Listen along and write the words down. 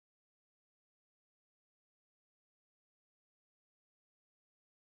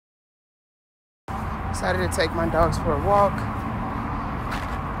Decided to take my dogs for a walk.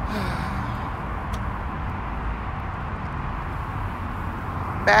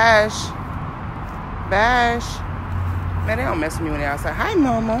 Bash. Man, they don't mess with me when they're outside. Hi,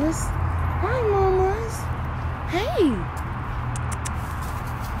 mamas. Hey.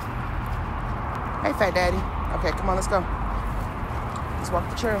 Hey, fat daddy. Okay, come on, let's go. Let's walk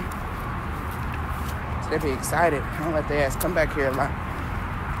the trail. So they be excited. I don't let their ass come back here a lot.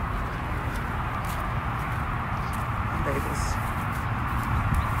 Babies.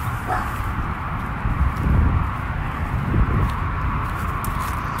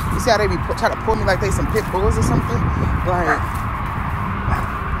 You see how they be trying to pull me like they some pit bulls or something? Like,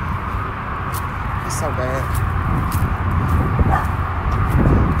 it's so bad.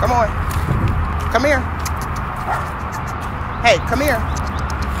 Come on. Come here. Hey, come here.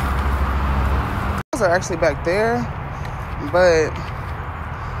 Those are actually back there, but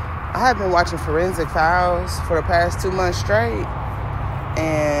I have been watching Forensic Files for the past 2 months straight,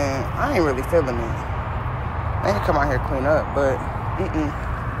 and I ain't really feeling it. They can come out here and clean up, but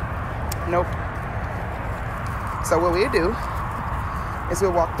nope. So what we do is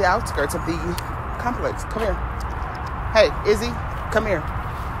we'll walk the outskirts of the complex. Come here. Hey, Izzy, come here.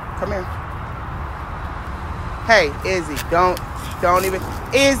 Come here. Hey, Izzy, don't even.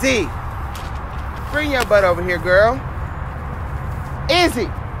 Izzy, bring your butt over here, girl. Izzy.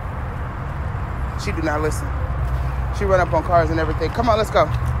 She do not listen. She run up on cars and everything. Come on, let's go.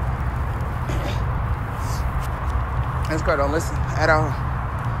 This girl don't listen at all.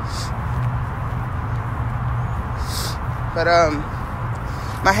 But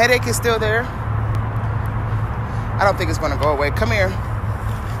my headache is still there. I don't think it's gonna go away. Come here.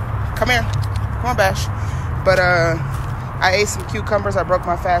 Come on, Bash. But I ate some cucumbers. I broke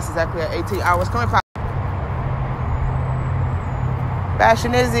my fast exactly at 18 hours. Come here, Pop. Bash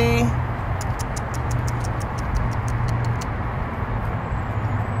and Izzy.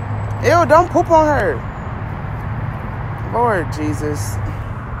 Ew, don't poop on her. Lord Jesus.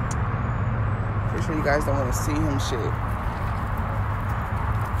 Pretty sure you guys don't want to see him shit.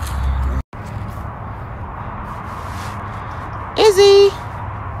 Izzy.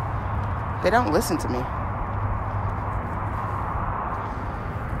 They don't listen to me.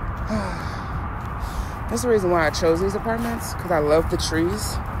 That's the reason why I chose these apartments, because I love the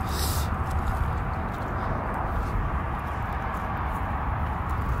trees.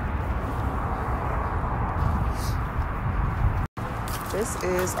 This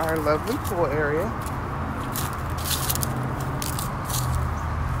is our lovely pool area.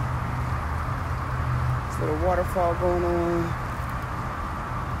 This little waterfall going on.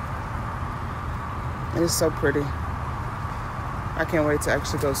 And it's so pretty. I can't wait to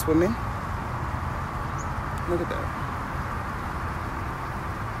actually go swimming. Look at that.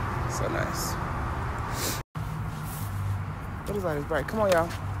 So nice. This light is bright. Come on, y'all.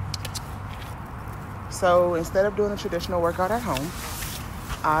 So instead of doing a traditional workout at home,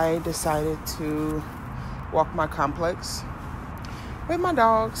 I decided to walk my complex with my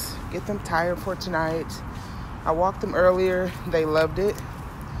dogs, get them tired for tonight. I walked them earlier. They loved it.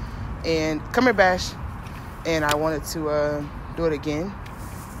 And come here, Bash. And I wanted to do it again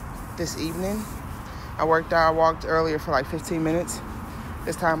this evening. I walked earlier for like 15 minutes.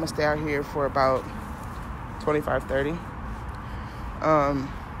 This time I'm gonna stay out here for about 25, 30.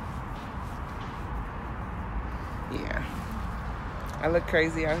 Yeah. I look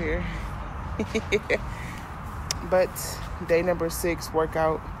crazy out here. But day number 6,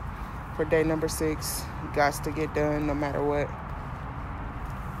 workout for day number 6. Got to get done no matter what.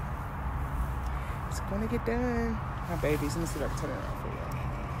 It's gonna get done. My babies, let me see if I can turn it around for you.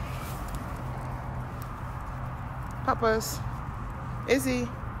 Papa's. Izzy.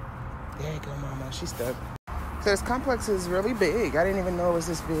 There you go, mama. She's stuck. So this complex is really big. I didn't even know it was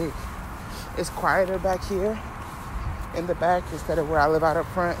this big. It's quieter back here in the back instead of where I live out up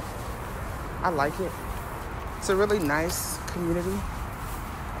front. I like it. It's a really nice community.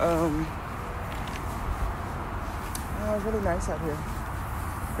 It's really nice out here.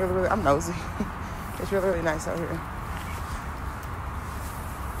 Really, I'm nosy. It's really nice out here.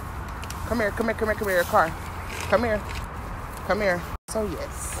 Come here, car. Come here. So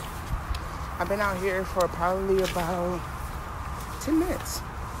yes, I've been out here for probably about 10 minutes.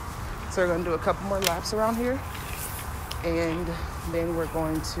 So we're gonna do a couple more laps around here. And then we're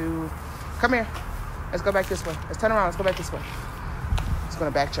going to, come here. Let's go back this way. Let's turn around, let's go back this way. Just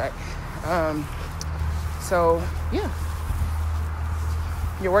gonna backtrack. So yeah.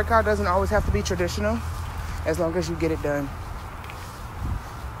 Your workout doesn't always have to be traditional as long as you get it done.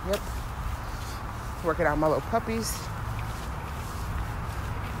 Yep. Working out my little puppies.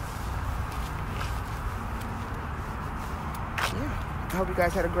 I hope you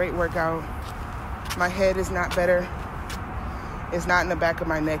guys had a great workout. My head is not better. It's not in the back of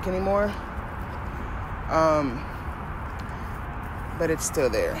my neck anymore. But it's still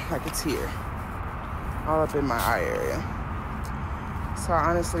there, like it's here, all up in my eye area. So I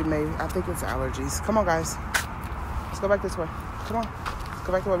honestly I think it's allergies. Come on, guys. Let's go back this way. Come on. Let's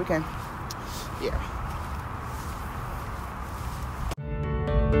go back the way we came. Yeah.